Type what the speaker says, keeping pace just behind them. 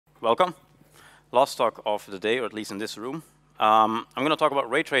welcome. Last talk of the day, or at least in this room. I'm going to talk about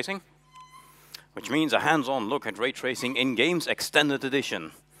ray tracing, which means a hands-on look at ray tracing in games extended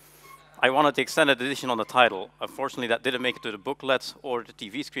edition. I wanted the extended edition on the title. Unfortunately, that didn't make it to the booklet or the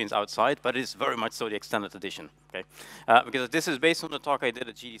TV screens outside, but it is very much so the extended edition. Okay, because this is based on the talk I did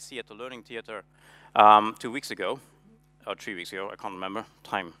at GDC at the Learning Theater 2 weeks ago, or 3 weeks ago, I can't remember,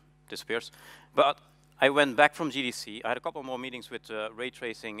 time disappears. But I went back from GDC, I had a couple more meetings with the ray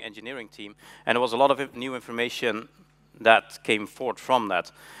tracing engineering team, and there was a lot of new information that came forth from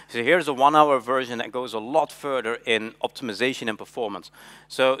that. So here's a 1-hour version that goes a lot further in optimization and performance.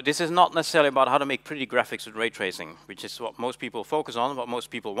 So this is not necessarily about how to make pretty graphics with ray tracing, which is what most people focus on, what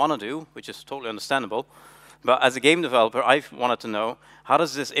most people want to do, which is totally understandable. But as a game developer, I've wanted to know, how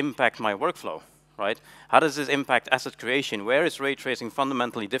does this impact my workflow? Right? How does this impact asset creation? Where is ray tracing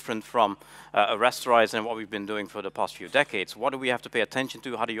fundamentally different from rasterize and what we've been doing for the past few decades? What do we have to pay attention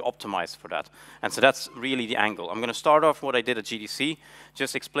to? How do you optimize for that? And so that's really the angle. I'm going to start off what I did at GDC,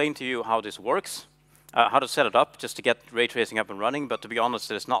 just explain to you how this works, how to set it up, just to get ray tracing up and running. But to be honest,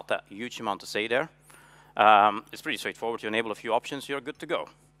 there's not that huge amount to say there. It's pretty straightforward. You enable a few options, you're good to go.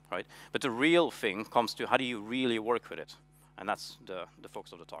 Right? But the real thing comes to how do you really work with it? And that's the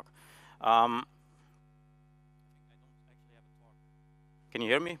focus of the talk. Can you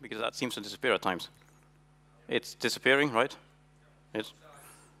hear me? Because that seems to disappear at times. It's disappearing, right? Yes.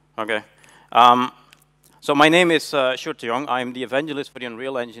 Okay. So my name is Sjoerd de Jong. I'm the evangelist for the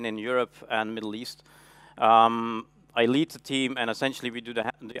Unreal Engine in Europe and Middle East. I lead the team, and essentially we do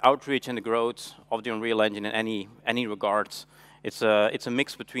the outreach and the growth of the Unreal Engine in any regards. It's a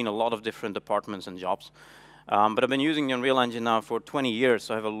mix between a lot of different departments and jobs. But I've been using the Unreal Engine now for 20 years,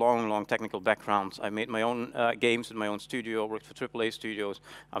 so I have a long technical background. I made my own games in my own studio, worked for AAA studios.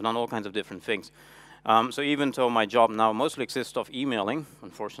 I've done all kinds of different things. So even though my job now mostly consists of emailing,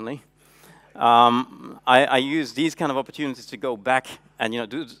 unfortunately, I use these kind of opportunities to go back and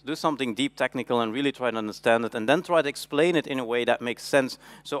do something deep technical and really try to understand it, and then try to explain it in a way that makes sense.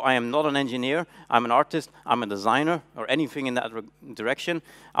 So I am not an engineer, I'm an artist, I'm a designer, or anything in that direction.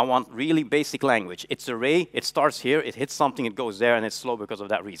 I want really basic language. It's a ray, it starts here, it hits something, it goes there, and it's slow because of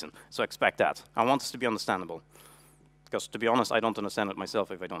that reason. So expect that. I want this to be understandable. Because to be honest, I don't understand it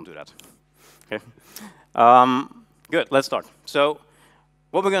myself if I don't do that. Okay. Good, let's start. So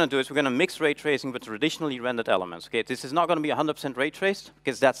what we're going to do is we're going to mix ray tracing with traditionally rendered elements. Okay, this is not going to be 100% ray traced,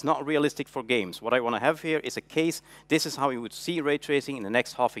 because that's not realistic for games. What I want to have here is a case. This is how you would see ray tracing in the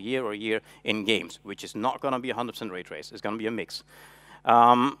next half a year or a year in games, which is not going to be 100% ray traced. It's going to be a mix.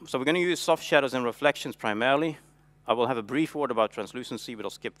 So we're going to use soft shadows and reflections primarily. I will have a brief word about translucency, but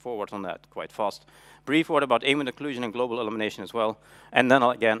I'll skip forward on that quite fast. Brief word about aim and occlusion and global illumination as well. And then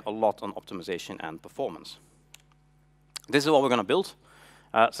again, a lot on optimization and performance. This is what we're going to build.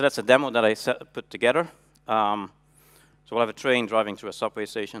 So that's a demo that I put together. So we'll have a train driving through a subway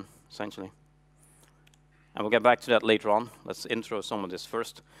station, essentially. And we'll get back to that later on. Let's intro some of this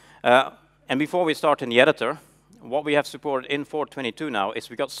first. And before we start in the editor, what we have supported in 4.22 now is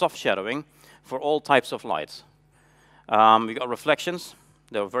we got soft shadowing for all types of lights. We got reflections.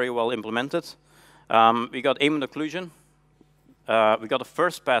 They're very well implemented. We got aim and occlusion. We got a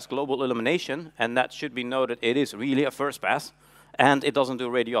first pass global illumination, and that should be noted, it is really a first pass. And it doesn't do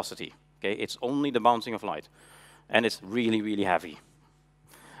radiosity. Okay, it's only the bouncing of light, and it's really heavy.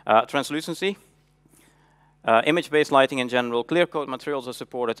 Translucency, image-based lighting in general, clear coat materials are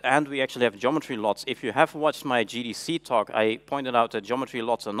supported, and we actually have geometry lots. If you have watched my GDC talk, I pointed out that geometry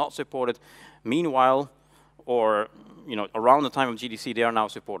lots are not supported. Meanwhile, or around the time of GDC, they are now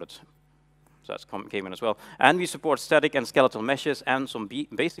supported. So that came in as well. And we support static and skeletal meshes and some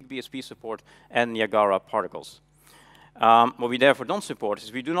basic BSP support and Niagara particles. What we therefore don't support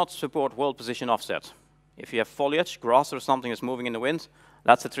is we do not support world position offset. If you have foliage, grass or something that's moving in the wind,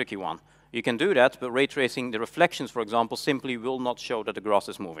 that's a tricky one. You can do that, but ray tracing, the reflections, for example, simply will not show that the grass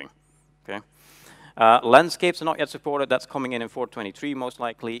is moving. Okay? Landscapes are not yet supported. That's coming in 4.23 most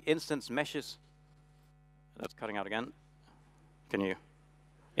likely. Instance meshes, that's cutting out again. Can you?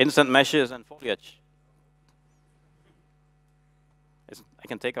 Instant meshes and foliage. I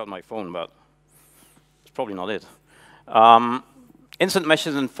can take out my phone, but it's probably not it. Instant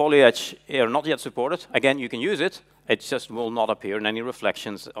meshes and foliage are not yet supported. Again, you can use it. It just will not appear in any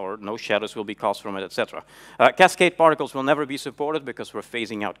reflections, or no shadows will be cast from it, etc. Cascade particles will never be supported because we're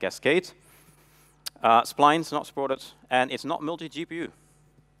phasing out cascade. Splines not supported, and it's not multi-GPU.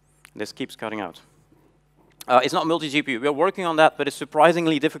 This keeps cutting out. It's not multi-GPU. We're working on that, but it's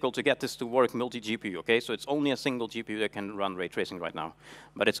surprisingly difficult to get this to work multi-GPU. Okay, so it's only a single GPU that can run ray tracing right now,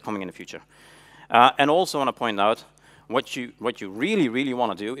 but it's coming in the future. And also, I want to point out, what you really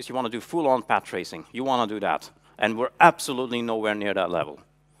want to do is you want to do full-on path tracing. You want to do that. And we're absolutely nowhere near that level.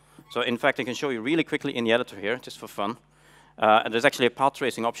 So in fact, I can show you really quickly in the editor here, just for fun. And there's actually a path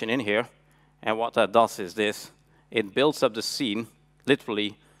tracing option in here. And what that does is this. It builds up the scene,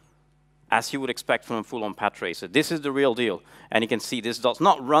 literally, as you would expect from a full-on path tracer. This is the real deal. And you can see this does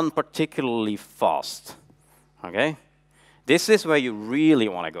not run particularly fast. Okay? This is where you really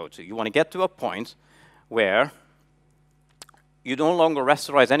want to go to. You want to get to a point where you no longer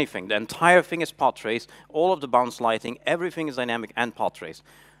rasterize anything. The entire thing is path trace, all of the bounce lighting, everything is dynamic and path trace.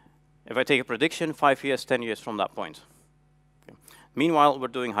 If I take a prediction, 5 years, 10 years from that point. Okay. Meanwhile, we're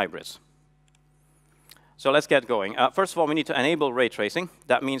doing hybrids. So let's get going. First of all, we need to enable ray tracing.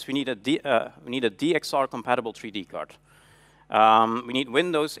 That means we need a DXR compatible 3D card. We need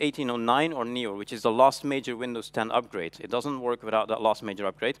Windows 1809 or Neo, which is the last major Windows 10 upgrade. It doesn't work without that last major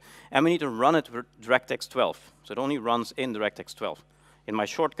upgrade. And we need to run it with DirectX 12. So it only runs in DirectX 12. In my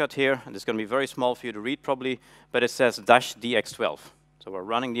shortcut here, and it's going to be very small for you to read probably, but it says -DX12. So we're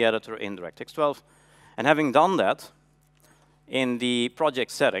running the editor in DirectX 12. And having done that, in the project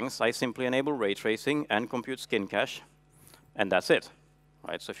settings, I simply enable ray tracing and compute skin cache, and that's it.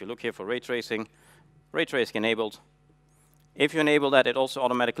 Right? So if you look here for ray tracing enabled. If you enable that, it also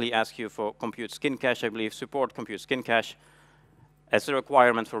automatically asks you for compute skin cache, I believe, support compute skin cache as a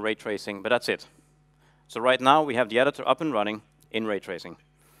requirement for ray tracing, but that's it. So right now, we have the editor up and running in ray tracing.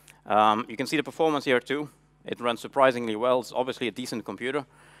 You can see the performance here too. It runs surprisingly well. It's obviously a decent computer.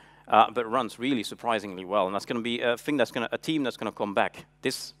 But it runs really surprisingly well, and that's going to be a team that's going to come back.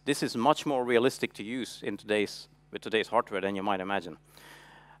 This is much more realistic to use in with today's hardware than you might imagine.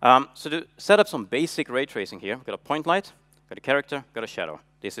 So to set up some basic ray tracing here, we've got a point light, got a character, got a shadow.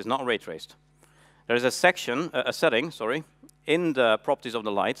 This is not ray traced. There is a setting, in the properties of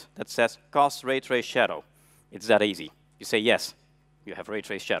the light that says cast ray trace shadow. It's that easy. You say yes, you have ray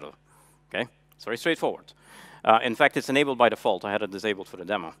trace shadow. Okay, it's very straightforward. In fact, it's enabled by default. I had it disabled for the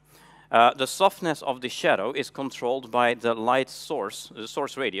demo. The softness of the shadow is controlled by the light source, the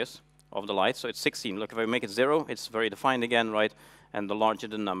source radius of the light. So it's 16. Look, if I make it 0, it's very defined again, right? And the larger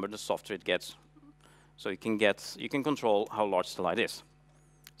the number, the softer it gets. So you can control how large the light is.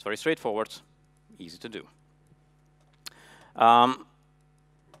 It's very straightforward, easy to do.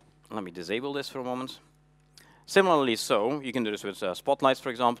 Let me disable this for a moment. Similarly, so you can do this with spotlights, for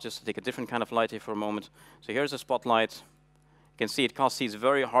example, just to take a different kind of light here for a moment. So here's a spotlight. You can see it casts these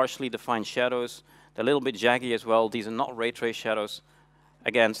very harshly defined shadows. They're a little bit jaggy as well. These are not ray trace shadows.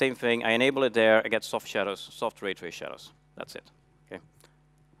 Again, same thing. I enable it there. I get soft shadows, soft ray trace shadows. That's it. Okay.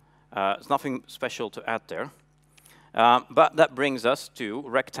 There's nothing special to add there. But that brings us to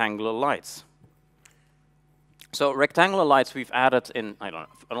rectangular lights. So rectangular lights we've added in, I don't know,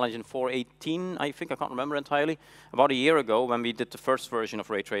 Unreal Engine 4.18, I think, I can't remember entirely, about a year ago when we did the first version of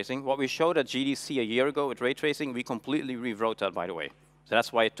ray tracing. What we showed at GDC a year ago with ray tracing, we completely rewrote that, by the way. So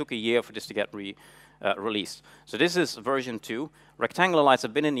that's why it took a year for this to get released. So this is version 2. Rectangular lights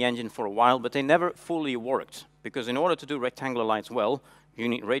have been in the engine for a while, but they never fully worked. Because in order to do rectangular lights well, you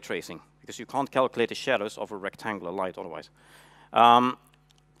need ray tracing, because you can't calculate the shadows of a rectangular light otherwise.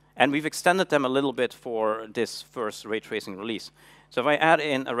 And we've extended them a little bit for this first ray tracing release. So if I add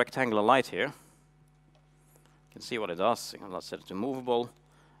in a rectangular light here, you can see what it does. Let's set it to movable.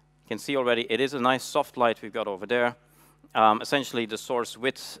 You can see already it is a nice soft light we've got over there. Essentially, the source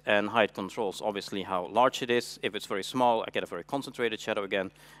width and height controls obviously how large it is. If it's very small, I get a very concentrated shadow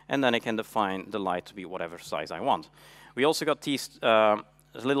again. And then I can define the light to be whatever size I want. We also got teased a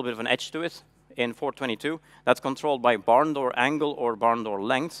little bit of an edge to it in 422. That's controlled by barn door angle or barn door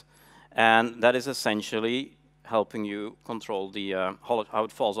length, and that is essentially helping you control the how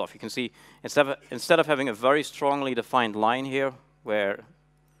it falls off. You can see instead of having a very strongly defined line here, where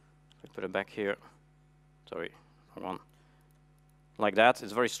I put it back here, sorry, hold on, like that,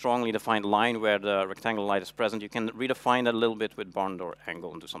 it's a very strongly defined line where the rectangular light is present. You can redefine that a little bit with barn door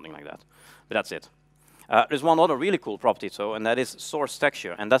angle and do something like that, but that's it. There's one other really cool property, and that is source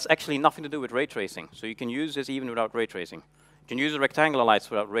texture. And that's actually nothing to do with ray tracing. So you can use this even without ray tracing. You can use the rectangular lights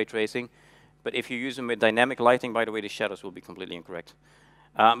without ray tracing. But if you use them with dynamic lighting, by the way, the shadows will be completely incorrect.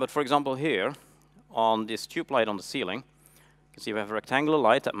 But for example, here, on this tube light on the ceiling, you can see we have a rectangular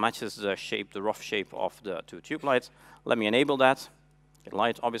light that matches the shape, the rough shape of the two tube lights. Let me enable that. Get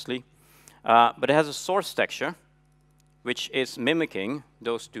light, obviously. But it has a source texture, which is mimicking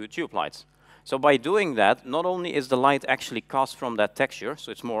those two tube lights. So by doing that, not only is the light actually cast from that texture,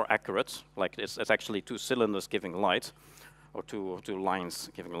 so it's more accurate, like it's actually two cylinders giving light, or two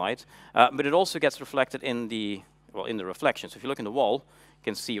lines giving light, but it also gets reflected in the reflection. So if you look in the wall, you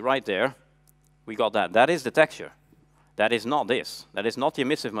can see right there, we got that. That is the texture. That is not this. That is not the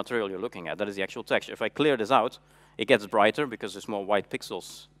emissive material you're looking at. That is the actual texture. If I clear this out, it gets brighter because there's more white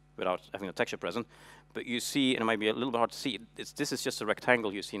pixels without having the texture present. But you see, and it might be a little bit hard to see, this is just a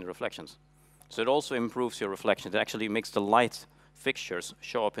rectangle you see in the reflections. So it also improves your reflections. It actually makes the light fixtures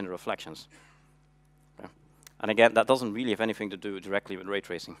show up in the reflections. Okay. And again, that doesn't really have anything to do directly with ray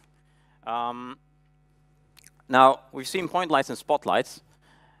tracing. Now, we've seen point lights and spotlights.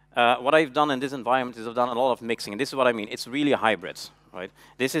 What I've done in this environment is I've done a lot of mixing, and this is what I mean. It's really a hybrid, right?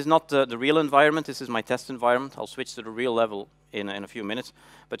 This is not the real environment. This is my test environment. I'll switch to the real level in a few minutes.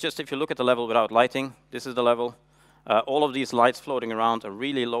 But just if you look at the level without lighting, this is the level. All of these lights floating around are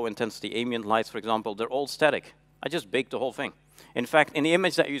really low-intensity ambient lights, for example. They're all static. I just baked the whole thing. In fact, in the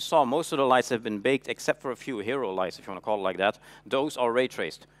image that you saw, most of the lights have been baked, except for a few hero lights, if you want to call it like that. Those are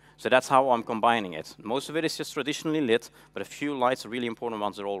ray-traced. So that's how I'm combining it. Most of it is just traditionally lit, but a few lights, the really important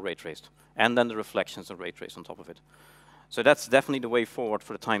ones, are all ray-traced. And then the reflections are ray-traced on top of it. So that's definitely the way forward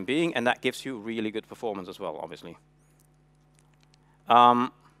for the time being, and that gives you really good performance as well, obviously.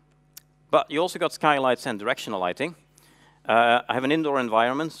 But you also got skylights and directional lighting. I have an indoor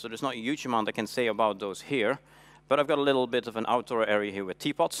environment, so there's not a huge amount I can say about those here. But I've got a little bit of an outdoor area here with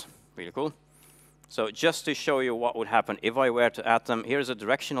teapots. Really cool. So just to show you what would happen if I were to add them, here's a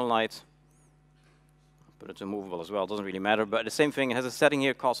directional light. But it's movable as well, doesn't really matter. But the same thing, it has a setting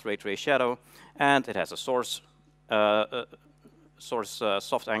here called ray trace shadow, and it has a source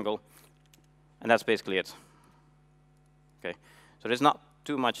soft angle, and that's basically it. Okay, so there's not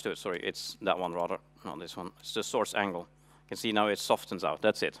too much to it. Sorry, it's that one rather, not this one. It's the source angle. You can see now it softens out.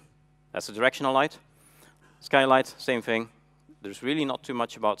 That's it. That's a directional light. Skylight, same thing. There's really not too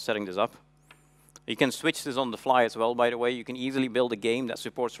much about setting this up. You can switch this on the fly as well, by the way. You can easily build a game that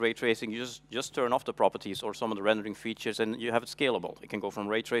supports ray tracing. You just turn off the properties or some of the rendering features, and you have it scalable. It can go from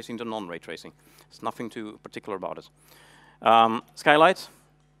ray tracing to non-ray tracing. There's nothing too particular about it. Skylight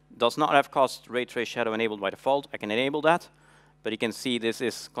does not have cost ray trace shadow enabled by default. I can enable that, but you can see this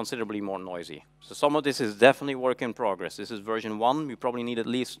is considerably more noisy. So some of this is definitely work in progress. This is version 1. We probably need at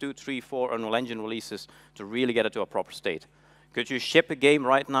least 2, 3, 4 Unreal Engine releases to really get it to a proper state. Could you ship a game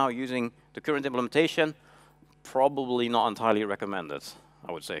right now using the current implementation? Probably not entirely recommended,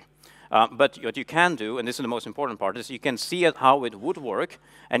 I would say. But what you can do, and this is the most important part, is you can see how it would work,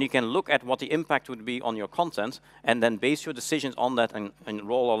 and you can look at what the impact would be on your content, and then base your decisions on that and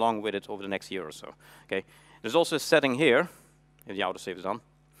roll along with it over the next year or so. Okay. There's also a setting here, if the autosave is on.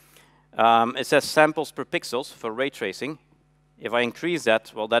 It says samples per pixels for ray tracing. If I increase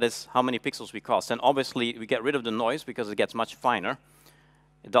that, well, that is how many pixels we cost. And obviously, we get rid of the noise because it gets much finer.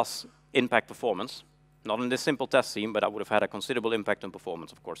 It does impact performance. Not in this simple test scene, but I would have had a considerable impact on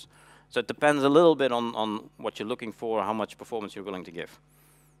performance, of course. So it depends a little bit on what you're looking for, how much performance you're willing to give.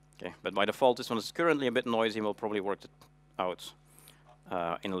 Okay, but by default, this one is currently a bit noisy, and we'll probably work it out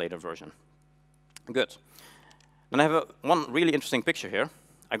in a later version. Good. Then I have one really interesting picture here.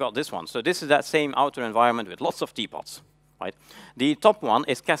 I got this one. So this is that same outer environment with lots of teapots. Right. The top one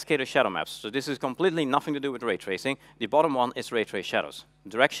is cascaded shadow maps. So this is completely nothing to do with ray tracing. The bottom one is ray trace shadows.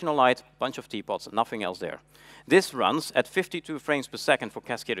 Directional light, bunch of teapots, nothing else there. This runs at 52 frames per second for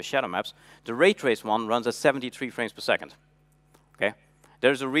cascaded shadow maps. The ray trace one runs at 73 frames per second. Okay.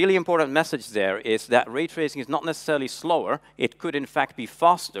 There's a really important message there, is that ray tracing is not necessarily slower. It could in fact be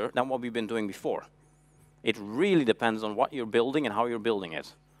faster than what we've been doing before. It really depends on what you're building and how you're building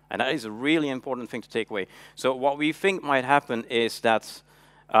it. And that is a really important thing to take away. So what we think might happen is that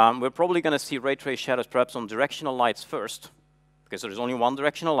we're probably going to see ray trace shadows perhaps on directional lights first, because there's only one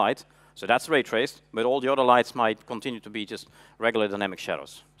directional light, so that's ray traced, but all the other lights might continue to be just regular dynamic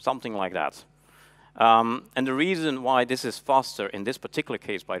shadows, something like that. And the reason why this is faster in this particular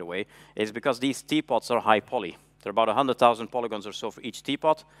case, by the way, is because these teapots are high poly. There are about 100,000 polygons or so for each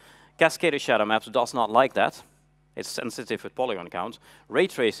teapot. Cascaded shadow maps does not like that. It's sensitive with polygon count. Ray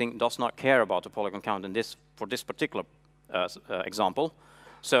tracing does not care about the polygon count in this, for this particular example.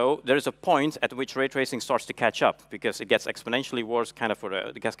 So there is a point at which ray tracing starts to catch up, because it gets exponentially worse kind of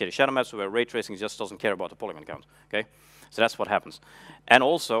for the cascaded shadow maps, where ray tracing just doesn't care about the polygon count. Okay, so that's what happens. And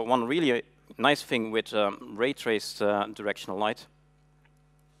also, one really nice thing with ray traced directional light,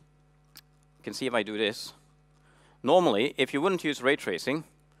 you can see if I do this. Normally, if you wouldn't use ray tracing,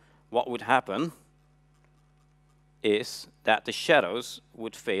 what would happen is that the shadows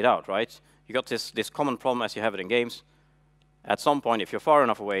would fade out, right? You got this common problem as you have it in games. At some point, if you're far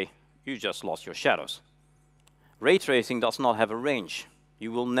enough away, you just lost your shadows. Ray tracing does not have a range.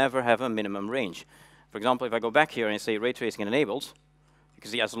 You will never have a minimum range. For example, if I go back here and say ray tracing enabled, you can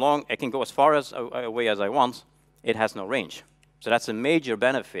see as long I can go as far away as I want, it has no range. So that's a major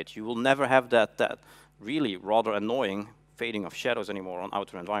benefit. You will never have that really rather annoying fading of shadows anymore on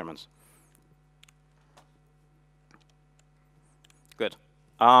outer environments. Good.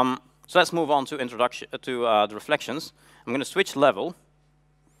 So let's move on to introduction to the reflections. I'm going to switch level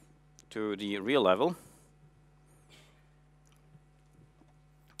to the real level.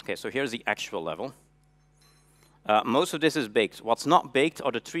 Okay, so here's the actual level. Most of this is baked. What's not baked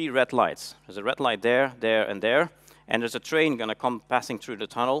are the 3 red lights. There's a red light there, there, and there. And there's a train going to come passing through the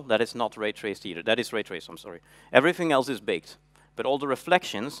tunnel. That is not ray traced either. That is ray traced, I'm sorry. Everything else is baked. But all the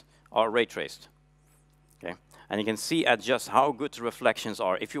reflections are ray traced. Okay? And you can see at just how good the reflections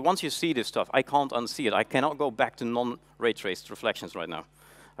are. If you once you see this stuff, I can't unsee it. I cannot go back to non-ray traced reflections right now.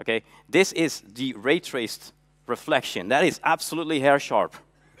 Okay? This is the ray traced reflection. That is absolutely hair sharp.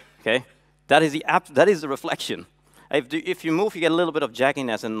 Okay? That is the reflection. If you move, you get a little bit of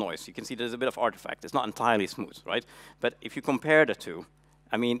jagginess and noise. You can see there's a bit of artifact. It's not entirely smooth, right? But if you compare the two,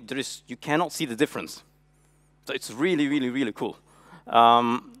 I mean, you cannot see the difference. So it's really, really, really cool.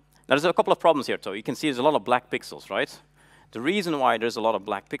 There's a couple of problems here, though. You can see there's a lot of black pixels, right? The reason why there's a lot of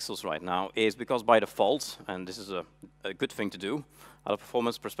black pixels right now is because by default, and this is a good thing to do out of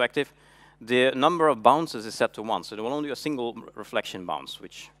performance perspective, the number of bounces is set to 1. So there will only be a single reflection bounce,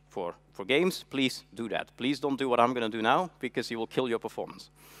 which for games, please do that. Please don't do what I'm going to do now, because you will kill your performance.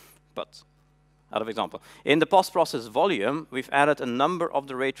 But out of example. In the post-process volume, we've added a number of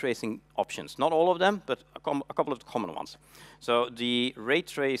the ray tracing options. Not all of them, but a couple of the common ones. So the ray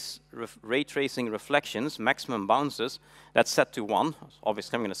tracing reflections, maximum bounces, that's set to 1.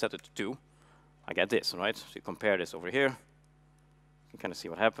 Obviously, I'm going to set it to 2. I get this, right? So you compare this over here. You can kind of see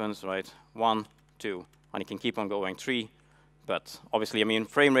what happens, right? 1, 2, and you can keep on going 3. But obviously, I mean,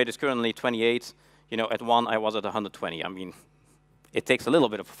 frame rate is currently 28. You know, at 1, I was at 120. I mean, it takes a little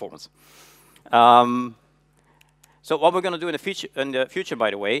bit of performance. So what we're going to do in the future,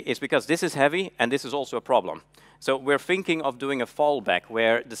 by the way, is because this is heavy and this is also a problem. So we're thinking of doing a fallback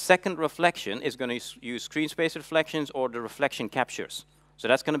where the second reflection is going to use screen space reflections or the reflection captures. So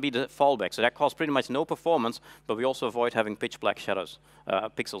that's going to be the fallback. So that costs pretty much no performance, but we also avoid having pitch black shadows,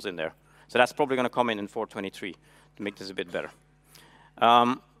 pixels in there. So that's probably going to come in 423 to make this a bit better.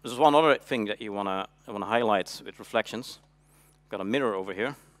 There's one other thing that you want to highlight with reflections. Got a mirror over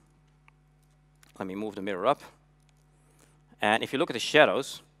here. Let me move the mirror up. And if you look at the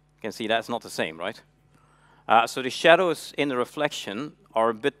shadows, you can see that's not the same, right? So the shadows in the reflection are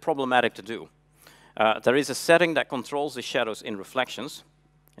a bit problematic to do. There is a setting that controls the shadows in reflections.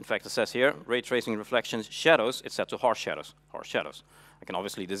 In fact, it says here, ray tracing reflections shadows, it's set to harsh shadows. Harsh shadows. I can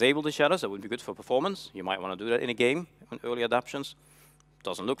obviously disable the shadows. That would be good for performance. You might want to do that in a game in early adaptions.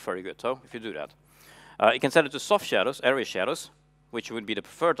 Doesn't look very good, though, if you do that. You can set it to soft shadows, area shadows, which would be the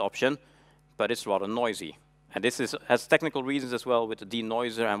preferred option, but it's rather noisy. And this has technical reasons as well with the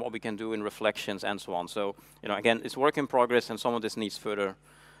denoiser and what we can do in reflections and so on. So, you know, again, it's work in progress, and some of this needs further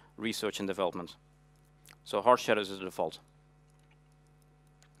research and development. So harsh shadows is the default.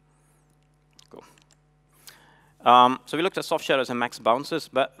 Cool. So we looked at soft shadows and max bounces,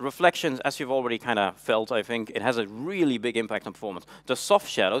 but reflections, as you've already kind of felt, I think, it has a really big impact on performance. The soft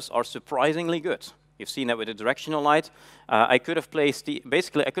shadows are surprisingly good. You've seen that with the directional light. I could have placed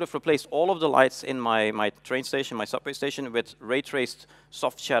basically, I could have replaced all of the lights in my train station, my subway station, with ray-traced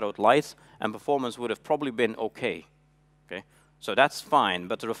soft shadowed lights, and performance would have probably been okay. Okay, so that's fine,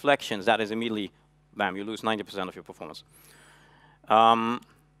 but the reflections, that is immediately, bam, you lose 90% of your performance.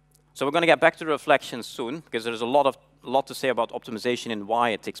 So we're going to get back to the reflections soon, because there's a lot to say about optimization and why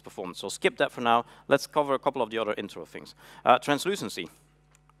it takes performance. So skip that for now. Let's cover a couple of the other intro things. Translucency.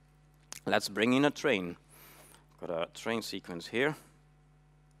 Let's bring in a train. Got a train sequence here.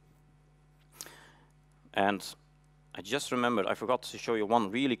 And I just remembered, I forgot to show you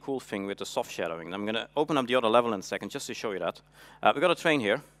one really cool thing with the soft shadowing. I'm going to open up the other level in a second just to show you that. We've got a train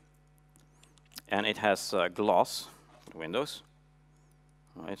here, and it has glass windows.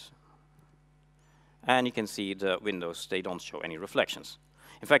 Right. And you can see the windows, they don't show any reflections.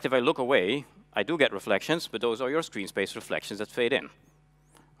 In fact, if I look away, I do get reflections, but those are your screen space reflections that fade in.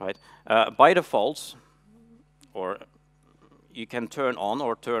 Right. By default, or you can turn on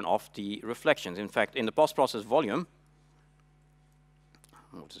or turn off the reflections. In fact, in the post-process volume,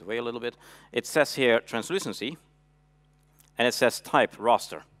 move this away a little bit, it says here translucency, and it says type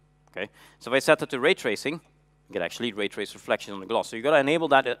raster. Okay. So if I set it to ray tracing, you get actually ray trace reflection on the glass. So you've got to enable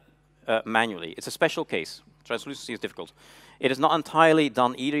that manually. It's a special case. Translucency is difficult. It is not entirely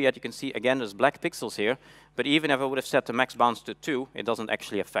done either yet. You can see, again, there's black pixels here. But even if I would have set the max bounce to 2, it doesn't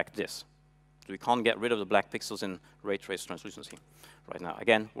actually affect this. So we can't get rid of the black pixels in ray trace translucency right now.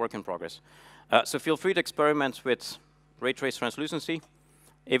 Again, work in progress. So feel free to experiment with ray trace translucency.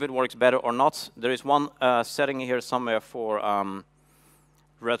 if it works better or not. There is one setting here somewhere for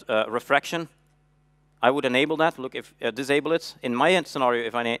refraction. I would enable that. Look, if disable it. In my scenario,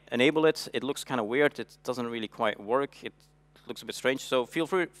 if I enable it, it looks kind of weird. It doesn't really quite work. It looks a bit strange. So feel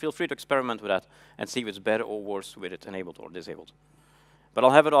free to experiment with that and see if it's better or worse with it enabled or disabled. But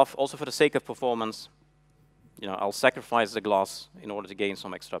I'll have it off also for the sake of performance. You know, I'll sacrifice the glass in order to gain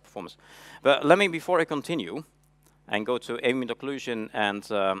some extra performance. But let me, before I continue and go to ambient occlusion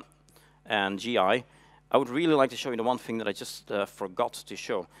and GI, I would really like to show you the one thing that I just forgot to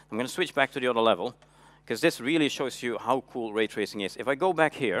show. I'm going to switch back to the other level, because this really shows you how cool ray tracing is. If I go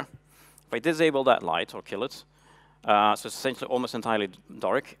back here, if I disable that light or kill it, so it's essentially almost entirely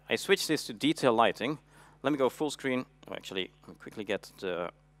dark, I switch this to detail lighting. Let me go full screen. Oh, actually, let me quickly get the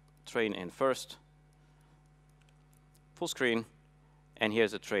train in first. Full screen, and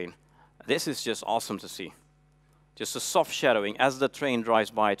here's the train. This is just awesome to see. Just a soft shadowing as the train drives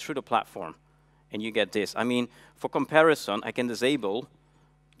by through the platform, and you get this. I mean, for comparison, I can disable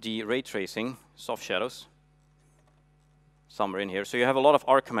the ray tracing, soft shadows, somewhere in here. So you have a lot of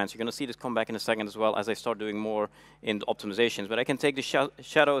R commands. You're going to see this come back in a second as well as I start doing more in the optimizations. But I can take the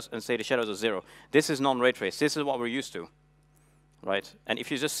shadows and say the shadows are 0. This is non-ray trace. This is what we're used to, right? And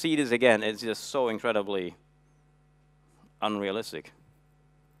if you just see this again, it's just so incredibly unrealistic.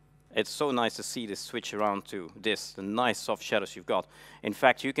 It's so nice to see this switch around to this, the nice soft shadows you've got. In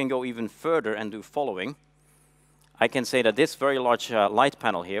fact, you can go even further and do following. I can say that this very large light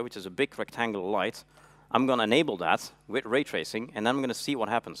panel here, which is a big rectangular light, I'm going to enable that with ray tracing, and then I'm going to see what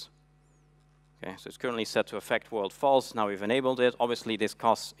happens. Okay, so it's currently set to affect world false. Now we've enabled it. Obviously, this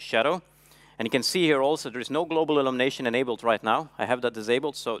casts shadow. And you can see here also there is no global illumination enabled right now. I have that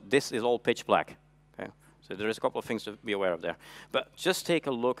disabled, so this is all pitch black. So there is a couple of things to be aware of there. But just take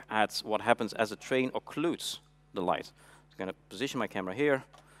a look at what happens as the train occludes the light. I'm going to position my camera here.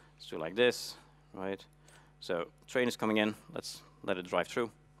 Let's do it like this, right? So train is coming in. Let's let it drive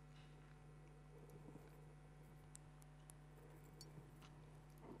through.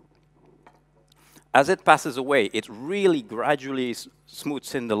 As it passes away, it really gradually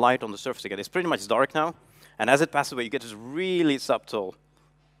smooths in the light on the surface again. It's pretty much dark now. And as it passes away, you get this really subtle,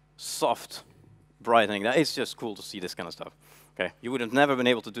 soft brightening. That is just cool to see this kind of stuff. Okay, you would have never been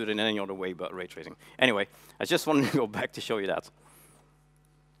able to do it in any other way but ray tracing. Anyway, I just wanted to go back to show you that.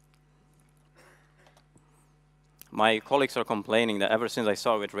 My colleagues are complaining that ever since I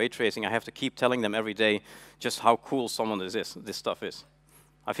started with ray tracing, I have to keep telling them every day just how cool some of this stuff is.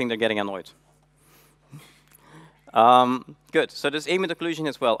 I think they're getting annoyed. Good, so there's ambient occlusion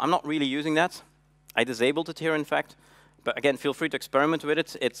as well. I'm not really using that. I disabled it here, in fact. But again, feel free to experiment with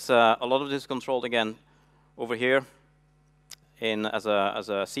it. It's a lot of this is controlled again over here as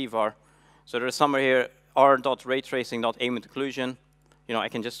a CVAR. So there is somewhere here r.raytracing.ambient occlusion. You know, I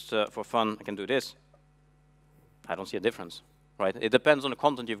can just for fun I can do this. I don't see a difference, right? It depends on the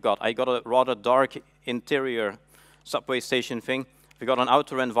content you've got. I got a rather dark interior subway station thing. If you got an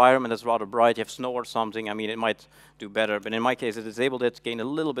outdoor environment that's rather bright, you have snow or something, I mean, it might do better. But in my case, I disabled it, gain a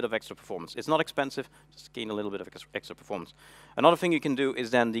little bit of extra performance. It's not expensive, just gain a little bit of extra performance. Another thing you can do is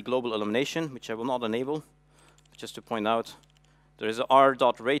then the global illumination, which I will not enable. Just to point out, there is a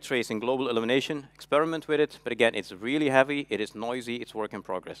r.raytracing global illumination. Experiment with it, but again, it's really heavy, it is noisy, it's work in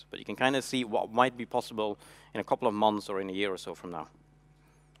progress. But you can kind of see what might be possible in a couple of months or in a year or so from now.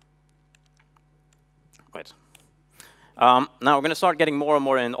 Right. Now we're going to start getting more and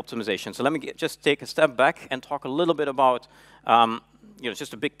more in optimization. So let me just take a step back and talk a little bit about,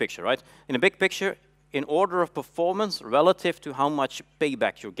 just a big picture, right? In a big picture, in order of performance relative to how much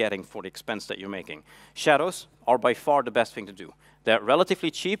payback you're getting for the expense that you're making, shadows are by far the best thing to do. They're relatively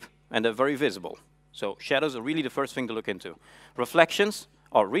cheap and they're very visible. So shadows are really the first thing to look into. Reflections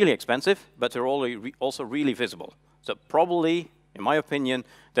are really expensive, but they're also really visible. So probably, in my opinion,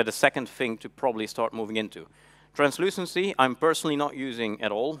 they're the second thing to probably start moving into. Translucency, I'm personally not using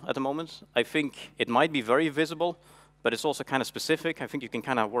at all at the moment. I think it might be very visible, but it's also kind of specific. I think you can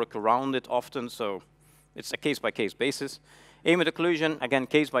kind of work around it often, so it's a case-by-case basis. Ambient occlusion, again,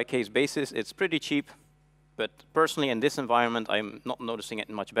 case-by-case basis. It's pretty cheap, but personally in this environment, I'm not noticing it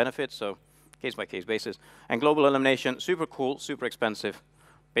much benefit, so case-by-case basis. And global illumination, super cool, super expensive.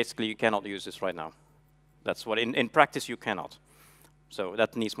 Basically, you cannot use this right now. That's what, in practice, you cannot. So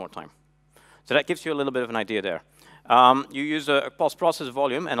that needs more time. So that gives you a little bit of an idea there. You use a post-process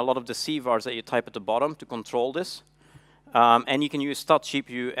volume and a lot of the CVARs that you type at the bottom to control this. And you can use stat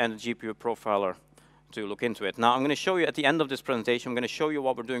GPU and GPU profiler to look into it. Now I'm going to show you at the end of this presentation, I'm going to show you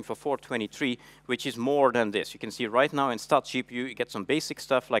what we're doing for 423, which is more than this. You can see right now in stat GPU, you get some basic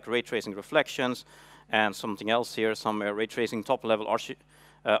stuff like ray tracing reflections and something else here, some ray tracing top level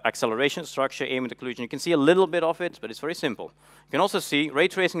acceleration, structure, ambient occlusion. You can see a little bit of it, but it's very simple. You can also see ray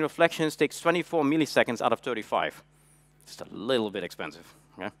tracing reflections takes 24 milliseconds out of 35. Just a little bit expensive.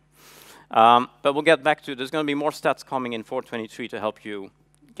 Okay? But we'll get back to, there's going to be more stats coming in 423 to help you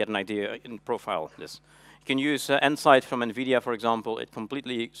get an idea and profile this. You can use Nsight from NVIDIA, for example. It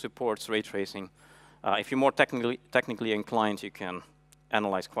completely supports ray tracing. If you're more technically inclined, you can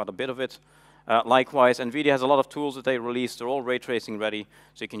analyze quite a bit of it. Likewise, NVIDIA has a lot of tools that they released. They're all ray tracing ready,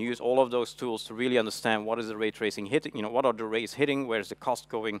 so you can use all of those tools to really understand what is the ray tracing hitting, what are the rays hitting, where's the cost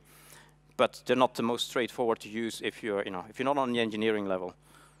going. But they're not the most straightforward to use if you're not on the engineering level.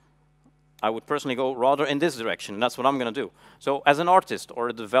 I would personally go rather in this direction, and that's what I'm going to do. So as an artist or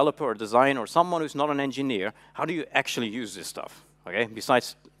a developer or designer or someone who's not an engineer, how do you actually use this stuff, okay,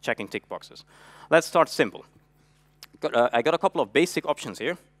 besides checking tick boxes? Let's start simple. I got a couple of basic options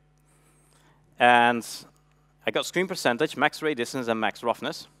here. And I got screen percentage, max ray distance, and max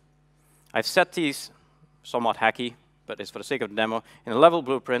roughness. I've set these somewhat hacky, but it's for the sake of the demo. In the level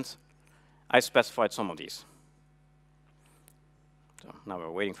blueprint, I specified some of these. So now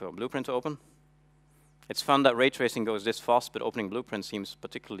we're waiting for a blueprint to open. It's fun that ray tracing goes this fast, but opening blueprint seems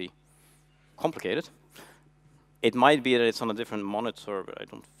particularly complicated. It might be that it's on a different monitor, but I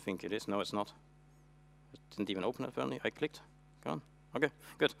don't think it is. No, it's not. It didn't even open it, apparently. I clicked. Go on. OK,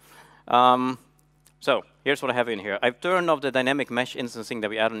 good. So here's what I have in here. I've turned off the dynamic mesh instancing that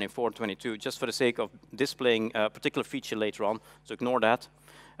we added in 422 just for the sake of displaying a particular feature later on, so ignore that.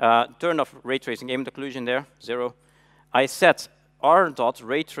 Turn off ray tracing ambient occlusion there, 0. I set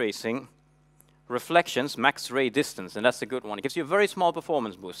r.ray tracing reflections max ray distance, and that's a good one. It gives you a very small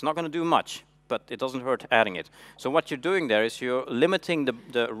performance boost. Not going to do much, but it doesn't hurt adding it. So what you're doing there is you're limiting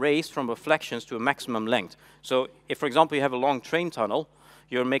the rays from reflections to a maximum length. So if, for example, you have a long train tunnel,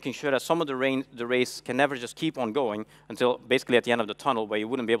 you're making sure that some of the rays can never just keep on going until basically at the end of the tunnel where you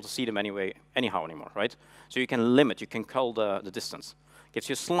wouldn't be able to see them anyhow anymore, right? So you can limit, you can cull the distance. Gives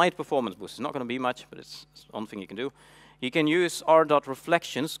you a slight performance boost. It's not going to be much, but it's one thing you can do. You can use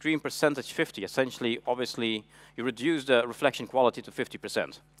r.reflection, screen percentage 50. Essentially, obviously, you reduce the reflection quality to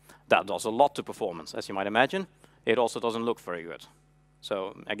 50%. That does a lot to performance, as you might imagine. It also doesn't look very good.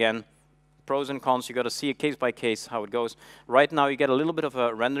 So again, pros and cons, you got to see it case by case how it goes. Right now, you get a little bit of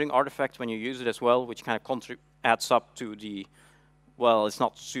a rendering artifact when you use it as well, which kind of adds up to the, well, it's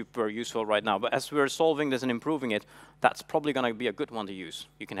not super useful right now, but as we're solving this and improving it, that's probably going to be a good one to use.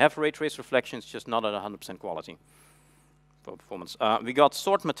 You can have ray trace reflections, just not at 100% quality for performance. We got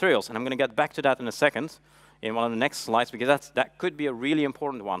sort materials, and I'm going to get back to that in a second in one of the next slides, because that could be a really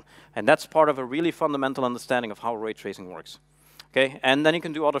important one. And that's part of a really fundamental understanding of how ray tracing works. Okay, and then you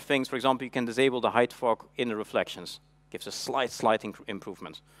can do other things. For example, you can disable the height fog in the reflections. Gives a slight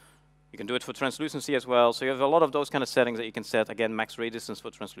improvement. You can do it for translucency as well. So you have a lot of those kind of settings that you can set. Again, max ray distance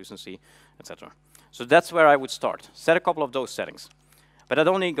for translucency, etc. So that's where I would start. Set a couple of those settings. But that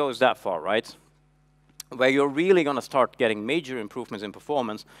only goes that far, right? Where you're really going to start getting major improvements in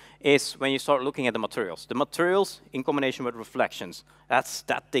performance is when you start looking at the materials. The materials in combination with reflections,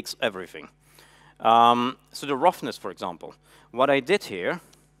 that takes everything. So the roughness, for example. What I did here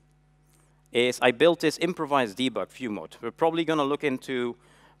is I built this improvised debug view mode. We're probably going to look into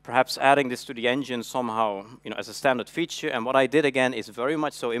perhaps adding this to the engine somehow, as a standard feature. And what I did, again, is very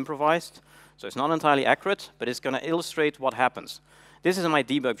much so improvised. So it's not entirely accurate, but it's going to illustrate what happens. This is my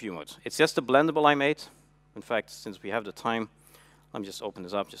debug view mode. It's just a blendable I made. In fact, since we have the time, let me just open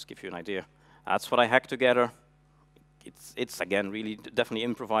this up, just give you an idea. That's what I hacked together. It's again, really definitely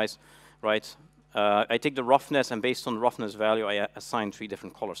improvised, right? I take the roughness, and based on the roughness value, I assign 3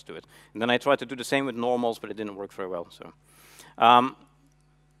 different colors to it. And then I tried to do the same with normals, but it didn't work very well. So,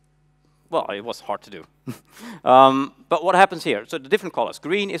 well, it was hard to do. But what happens here? So the different colors.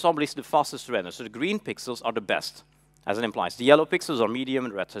 Green is obviously the fastest to render. So the green pixels are the best, as it implies. The yellow pixels are medium,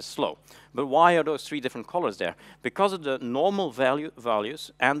 and red is slow. But why are those 3 different colors there? Because of the normal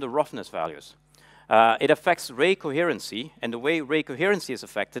values and the roughness values. It affects ray coherency, and the way ray coherency is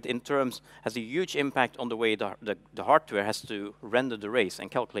affected in terms has a huge impact on the way the hardware has to render the rays and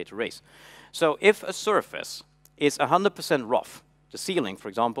calculate the rays. So if a surface is 100% rough, the ceiling, for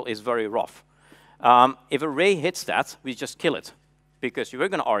example, is very rough. If a ray hits that, we just kill it. Because you were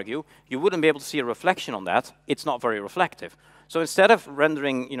going to argue, you wouldn't be able to see a reflection on that. It's not very reflective. So instead of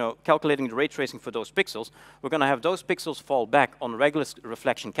rendering, calculating the ray tracing for those pixels, we're going to have those pixels fall back on regular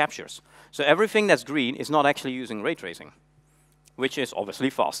reflection captures. So everything that's green is not actually using ray tracing, which is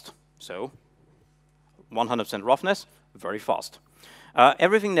obviously fast. So 100% roughness, very fast.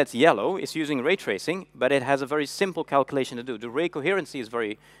 Everything that's yellow is using ray tracing, but it has a very simple calculation to do. The ray coherency is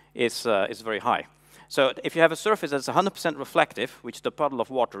very high. So if you have a surface that's 100% reflective, which the puddle of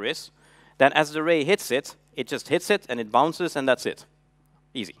water is, then as the ray hits it, it just hits it and it bounces and that's it.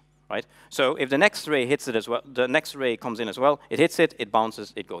 Easy, right? So if the next ray hits it as well, the next ray comes in as well, it hits it, it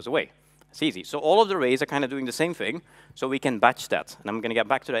bounces, it goes away. It's easy. So all of the rays are kind of doing the same thing, so we can batch that. And I'm going to get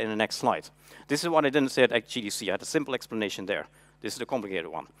back to that in the next slide. This is what I didn't say at GDC. I had a simple explanation there. This is the complicated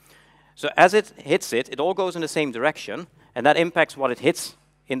one. So as it hits it, it all goes in the same direction, and that impacts what it hits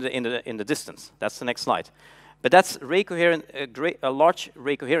in the distance. That's the next slide. But that's ray coherent, a large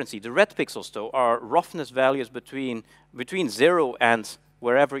ray coherency. The red pixels, though, are roughness values between 0 and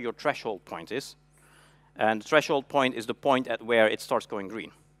wherever your threshold point is. And the threshold point is the point at where it starts going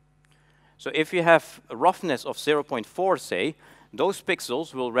green. So if you have a roughness of 0.4, say, those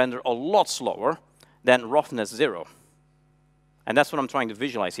pixels will render a lot slower than roughness 0. And that's what I'm trying to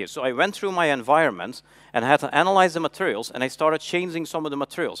visualize here. So I went through my environment and had to analyze the materials, and I started changing some of the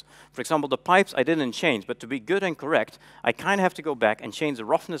materials. For example, the pipes I didn't change, but to be good and correct, I kind of have to go back and change the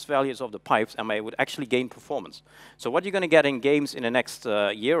roughness values of the pipes, and I would actually gain performance. So what you're going to get in games in the next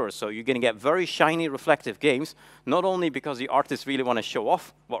year or so, you're going to get very shiny, reflective games, not only because the artists really want to show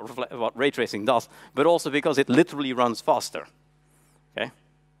off what ray tracing does, but also because it literally runs faster. Okay?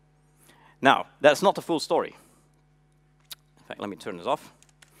 Now, that's not the full story. In fact, let me turn this off,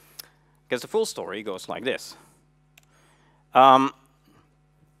 because the full story goes like this.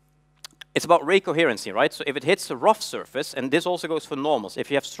 It's about ray coherency, right? So if it hits a rough surface, and this also goes for normals. If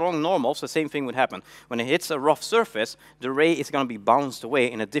you have strong normals, the same thing would happen. When it hits a rough surface, the ray is going to be bounced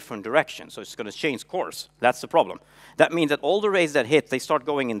away in a different direction. So it's going to change course. That's the problem. That means that all the rays that hit, they start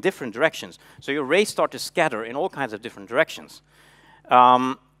going in different directions. So your rays start to scatter in all kinds of different directions.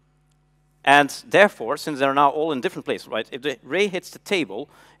 And therefore, since they're now all in different places, right? If the ray hits the table,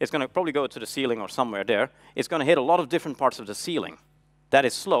 it's going to probably go to the ceiling or somewhere there. It's going to hit a lot of different parts of the ceiling. That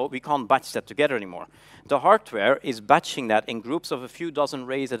is slow. We can't batch that together anymore. The hardware is batching that in groups of a few dozen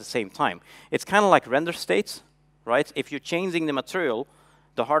rays at the same time. It's kind of like render states, right? If you're changing the material,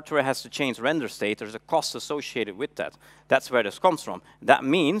 the hardware has to change render state. There's a cost associated with that. That's where this comes from. That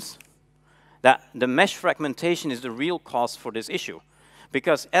means that the mesh fragmentation is the real cause for this issue.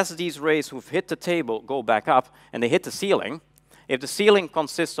 Because as these rays who've hit the table go back up and they hit the ceiling, if the ceiling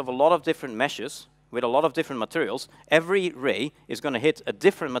consists of a lot of different meshes with a lot of different materials, every ray is going to hit a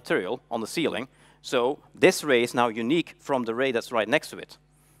different material on the ceiling. So this ray is now unique from the ray that's right next to it.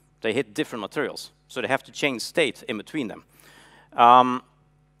 They hit different materials. So they have to change state in between them.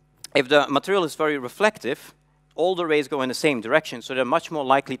 If the material is very reflective, all the rays go in the same direction, so they're much more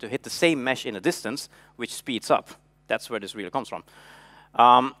likely to hit the same mesh in a distance, which speeds up. That's where this really comes from.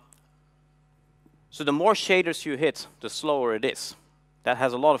 So the more shaders you hit, the slower it is. That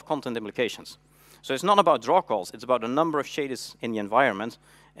has a lot of content implications. So it's not about draw calls, it's about the number of shaders in the environment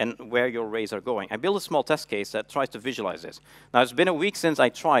and where your rays are going. I built a small test case that tries to visualize this. Now, it's been a week since I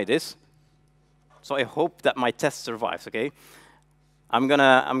tried this, so I hope that my test survives, okay? I'm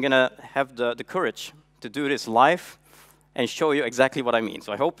gonna have the courage to do this live and show you exactly what I mean.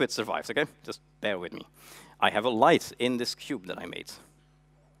 So I hope it survives, okay? Just bear with me. I have a light in this cube that I made.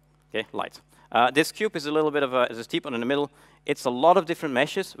 Okay, light. This cube is a little bit of a steep one in the middle. It's a lot of different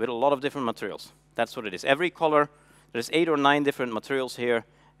meshes with a lot of different materials. That's what it is. Every color, there's 8 or 9 different materials here,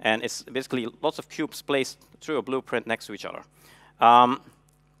 and it's basically lots of cubes placed through a blueprint next to each other. And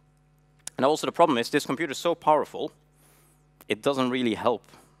also the problem is this computer is so powerful, it doesn't really help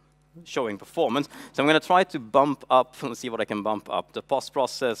showing performance. So I'm going to try to bump up, let's see what I can bump up. The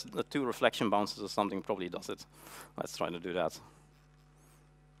post-process, the 2 reflection bounces or something probably does it. Let's try to do that.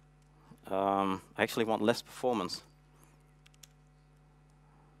 I actually want less performance.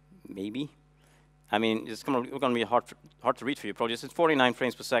 Maybe. I mean, it's going to be hard to read for you. Probably it's 49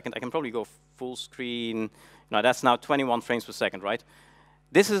 frames per second. I can probably go full screen. No, that's now 21 frames per second, right?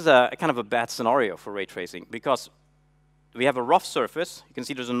 This is a kind of a bad scenario for ray tracing because we have a rough surface. You can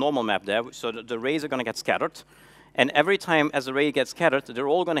see there's a normal map there, so the rays are going to get scattered. And every time as the ray gets scattered, they're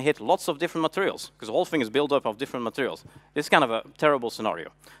all going to hit lots of different materials, because the whole thing is built up of different materials. This is kind of a terrible scenario.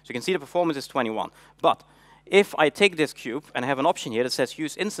 So you can see the performance is 21. But if I take this cube and have an option here that says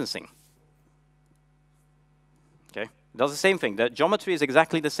use instancing, okay, it does the same thing. The geometry is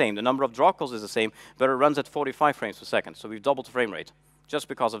exactly the same. The number of draw calls is the same, but it runs at 45 frames per second. So we've doubled the frame rate just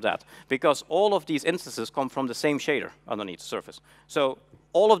because of that. Because all of these instances come from the same shader underneath the surface. So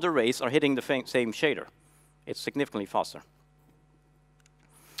all of the rays are hitting the same shader. It's significantly faster.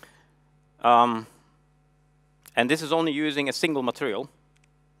 And this is only using a single material.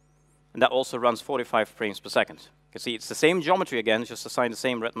 And that also runs 45 frames per second. You can see it's the same geometry again, just assign the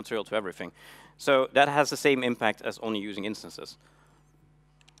same red material to everything. So that has the same impact as only using instances.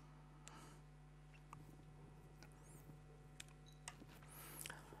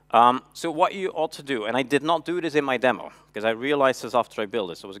 So what you ought to do, and I did not do this in my demo, because I realized this after I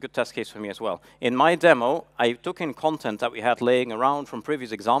built it, so it was a good test case for me as well. In my demo, I took in content that we had laying around from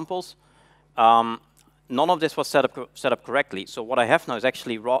previous examples. None of this was set up correctly, so what I have now is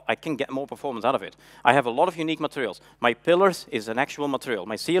actually I can get more performance out of it. I have a lot of unique materials. My pillars is an actual material.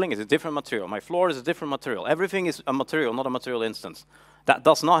 My ceiling is a different material. My floor is a different material. Everything is a material, not a material instance. That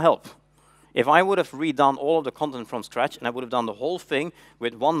does not help. If I would have redone all of the content from scratch, and I would have done the whole thing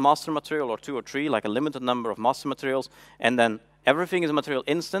with one master material or two or three, like a limited number of master materials, and then everything is a material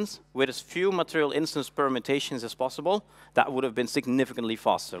instance with as few material instance permutations as possible, that would have been significantly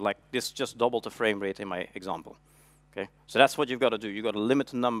faster. Like this just doubled the frame rate in my example. Okay, so that's what you've got to do. You've got a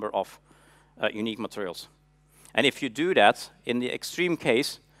limited number of unique materials. And if you do that, in the extreme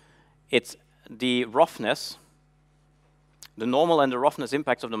case, it's the roughness. The normal and the roughness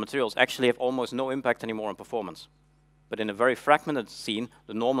impacts of the materials actually have almost no impact anymore on performance. But in a very fragmented scene,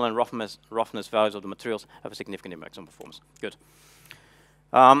 the normal and roughness values of the materials have a significant impact on performance. Good.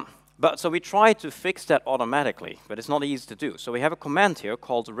 So we try to fix that automatically, but it's not easy to do. So we have a command here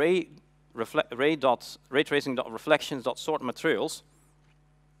called raytracing.reflections.sort materials,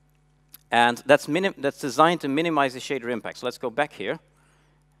 and that's designed to minimize the shader impact. So let's go back here.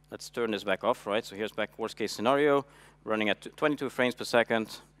 Let's turn this back off, right? So here's back worst case scenario, running at 22 frames per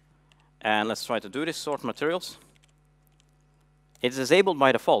second. And let's try to do this, sort materials. It's disabled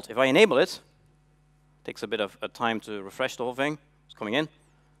by default. If I enable it, it takes a bit of time to refresh the whole thing. It's coming in.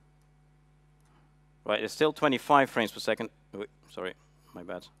 Right, it's still 25 frames per second. Wait, sorry, my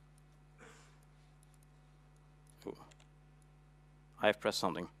bad. Ooh. I've pressed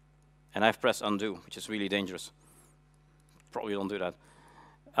something. And I've pressed undo, which is really dangerous. Probably don't do that.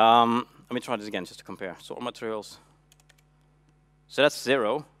 Let me try this again just to compare. Sort materials. So that's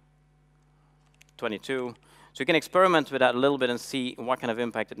 0, 22. So you can experiment with that a little bit and see what kind of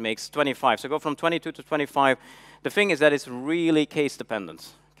impact it makes. 25. So go from 22 to 25. The thing is that it's really case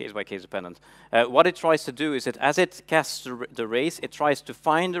dependent, case by case dependent. What it tries to do is that as it casts the rays, it tries to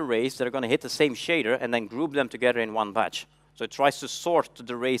find the rays that are going to hit the same shader and then group them together in one batch. So it tries to sort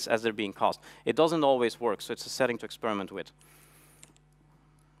the rays as they're being cast. It doesn't always work, so it's a setting to experiment with.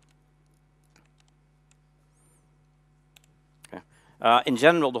 In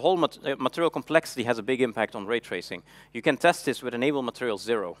general, the whole material complexity has a big impact on ray tracing. You can test this with enable material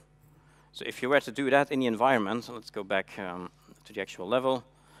 0. So if you were to do that in the environment, so let's go back to the actual level,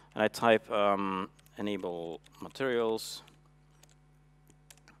 and I type enable materials.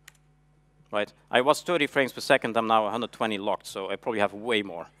 Right, I was 30 frames per second, I'm now 120 locked, so I probably have way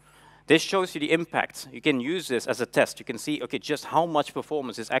more. This shows you the impact. You can use this as a test. You can see, okay, just how much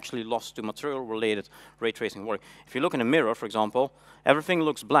performance is actually lost to material-related ray tracing work. If you look in a mirror, for example, everything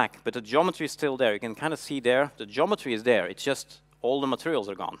looks black, but the geometry is still there. You can kind of see there, the geometry is there. It's just all the materials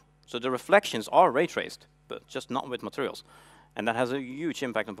are gone. So the reflections are ray traced, but just not with materials. And that has a huge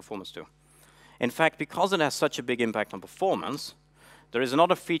impact on performance too. In fact, because it has such a big impact on performance, there is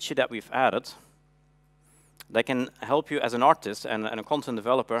another feature that we've added that can help you as an artist and a content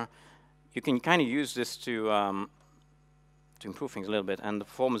developer. You can kind of use this to improve things a little bit, and the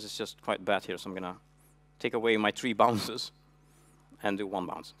performance is just quite bad here, so I'm going to take away my 3 bounces and do 1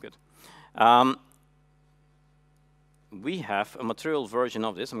 bounce. Good. We have a material version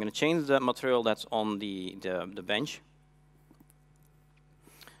of this. I'm going to change the material that's on the bench.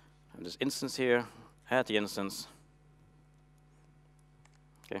 And this instance here, add the instance.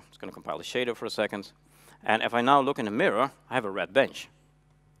 Okay, it's going to compile the shader for a second. And if I now look in the mirror, I have a red bench.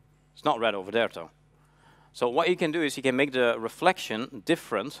 It's not red over there, though. So what you can do is you can make the reflection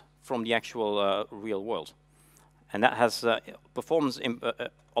different from the actual real world. And that has performance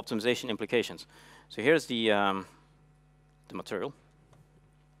optimization implications. So here's the material.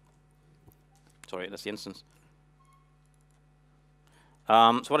 Sorry, that's the instance.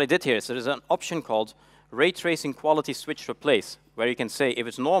 So what I did here is there's an option called Ray Tracing Quality Switch Replace, where you can say if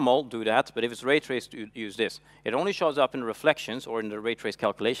it's normal, do that, but if it's ray traced, use this. It only shows up in reflections or in the ray trace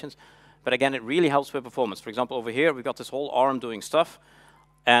calculations, but again, it really helps with performance. For example, over here, we've got this whole arm doing stuff,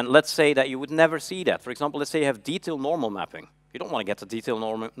 and let's say that you would never see that. For example, let's say you have detail normal mapping. You don't want to get the detail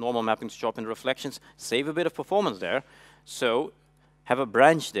normal mapping to show up in reflections. Save a bit of performance there. So have a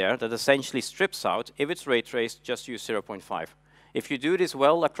branch there that essentially strips out. If it's ray traced, just use 0.5. If you do this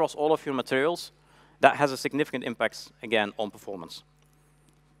well across all of your materials, that has a significant impact, again, on performance.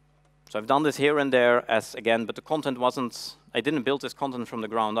 So I've done this here and there, but the content wasn't, I didn't build this content from the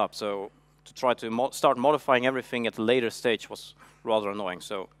ground up, so to try to start modifying everything at a later stage was rather annoying.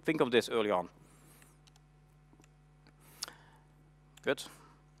 So think of this early on. Good.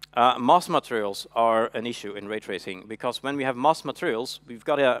 Mass materials are an issue in ray tracing because when we have mass materials, we've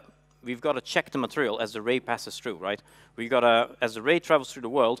got to check the material as the ray passes through, right? As the ray travels through the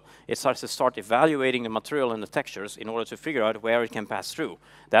world, it starts to evaluating the material and the textures in order to figure out where it can pass through.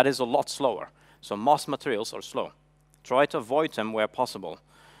 That is a lot slower. So mass materials are slow. Try to avoid them where possible.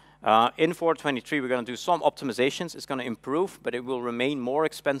 In 423, we're going to do some optimizations. It's going to improve, but it will remain more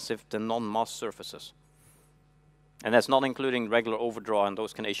expensive than non-mass surfaces. And that's not including regular overdraw and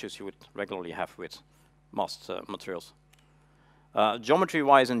those kind of issues you would regularly have with masked materials.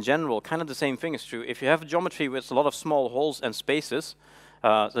 Geometry-wise, in general, kind of the same thing is true. If you have a geometry with a lot of small holes and spaces,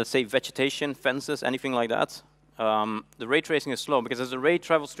 let's say vegetation, fences, anything like that, the ray tracing is slow because as the ray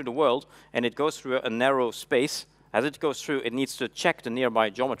travels through the world and it goes through a narrow space, as it goes through, it needs to check the nearby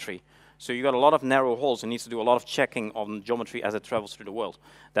geometry. So you got a lot of narrow holes. It needs to do a lot of checking on geometry as it travels through the world.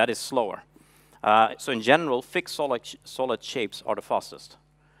 That is slower. So in general, fixed solid shapes are the fastest.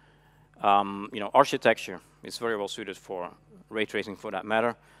 Architecture is very well suited for ray tracing for that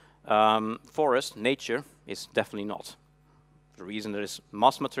matter. Forest, nature, is definitely not. The reason there is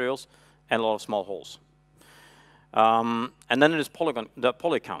mass materials and a lot of small holes. And then there is the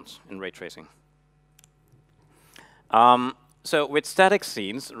poly count in ray tracing. So with static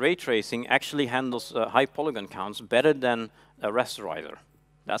scenes, ray tracing actually handles high polygon counts better than a rasterizer.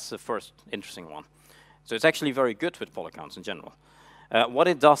 That's the first interesting one. So it's actually very good with poly counts in general. What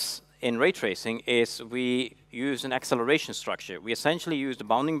it does in ray tracing is we use an acceleration structure. We essentially use the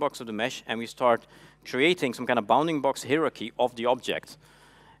bounding box of the mesh and we start creating some kind of bounding box hierarchy of the object.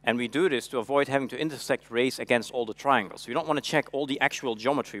 And we do this to avoid having to intersect rays against all the triangles. We don't want to check all the actual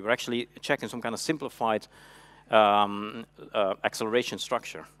geometry. We're actually checking some kind of simplified acceleration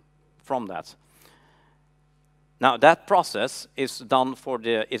structure from that. Now that process is done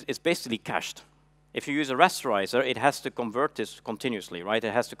it's basically cached. If you use a rasterizer, it has to convert this continuously, right?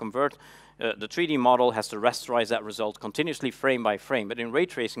 It has to convert, the 3D model has to rasterize that result continuously frame by frame. But in ray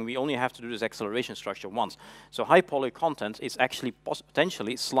tracing, we only have to do this acceleration structure once. So high poly content is actually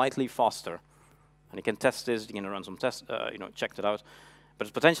potentially slightly faster. And you can test this, you can run some tests, check it out. But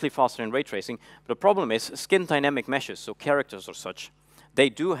it's potentially faster in ray tracing. But the problem is skin dynamic meshes, so characters or such, they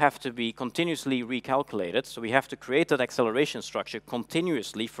do have to be continuously recalculated. So we have to create that acceleration structure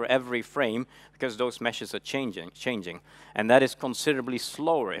continuously for every frame because those meshes are changing. And that is considerably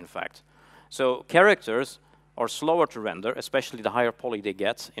slower, in fact. So characters are slower to render, especially the higher poly they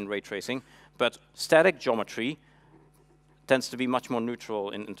get in ray tracing. But static geometry tends to be much more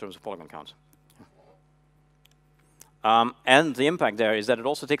neutral in terms of polygon count. And the impact there is that it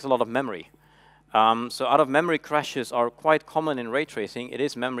also takes a lot of memory. So out-of-memory crashes are quite common in ray tracing. It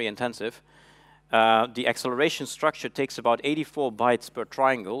is memory intensive. The acceleration structure takes about 84 bytes per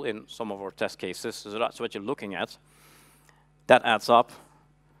triangle in some of our test cases, so that's what you're looking at. That adds up.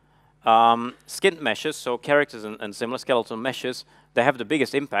 Skinned meshes, so characters and similar skeletal meshes, they have the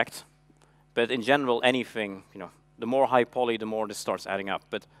biggest impact. But in general, anything, the more high poly, the more this starts adding up.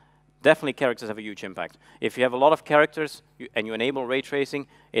 But definitely characters have a huge impact. If you have a lot of characters and you enable ray tracing,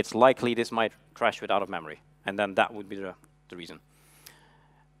 it's likely this might crash with out-of-memory. And then that would be the reason.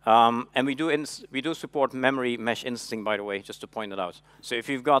 And we do support memory mesh instancing, by the way, just to point it out. So if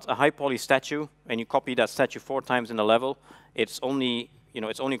you've got a high poly statue and you copy that statue 4 times in a level, it's only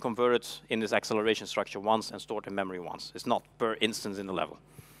converted in this acceleration structure once and stored in memory once. It's not per instance in the level.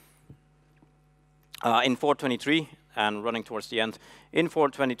 In 423, and running towards the end, in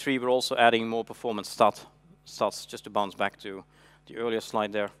 423 we're also adding more performance stats, just to bounce back to the earlier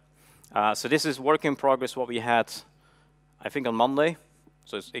slide there. So this is work in progress, what we had, I think, on Monday.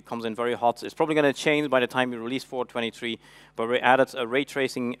 So it comes in very hot. It's probably going to change by the time we release 423, but we added a ray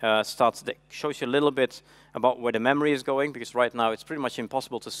tracing stats that shows you a little bit about where the memory is going, because right now it's pretty much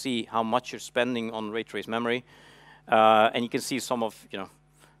impossible to see how much you're spending on ray trace memory. And you can see some of,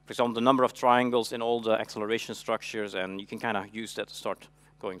 for example, the number of triangles in all the acceleration structures, and you can kind of use that to start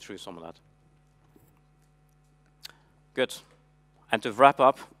going through some of that. Good. And to wrap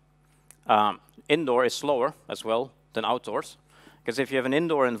up, indoor is slower as well than outdoors, because if you have an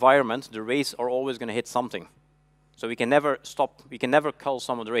indoor environment, the rays are always going to hit something. So we can never stop, we can never cull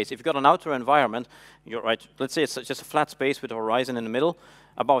some of the rays. If you've got an outdoor environment, you're right, let's say it's just a flat space with a horizon in the middle,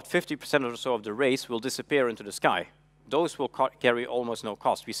 about 50% or so of the rays will disappear into the sky. Those will carry almost no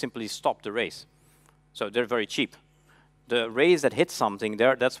cost. We simply stop the rays. So they're very cheap. The rays that hit something,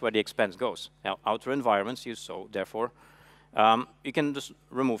 that's where the expense goes. Now, outdoor environments, therefore, you can just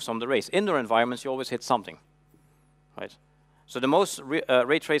remove some of the rays. Indoor environments, you always hit something, right? So the most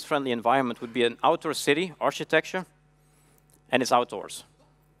ray trace friendly environment would be an outdoor city, architecture, and it's outdoors.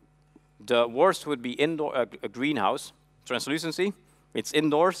 The worst would be indoor, a greenhouse, translucency, It's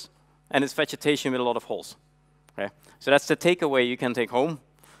indoors, and it's vegetation with a lot of holes. Okay? So that's the takeaway you can take home.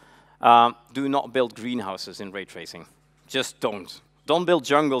 Do not build greenhouses in ray tracing. Just don't. Don't build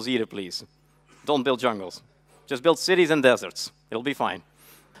jungles either, please. Don't build jungles. Just build cities and deserts. It'll be fine.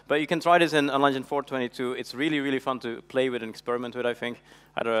 But you can try this in Unreal Engine 4.22. It's really, really fun to play with and experiment with, I think.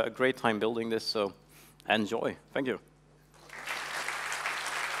 I had a great time building this, so enjoy. Thank you.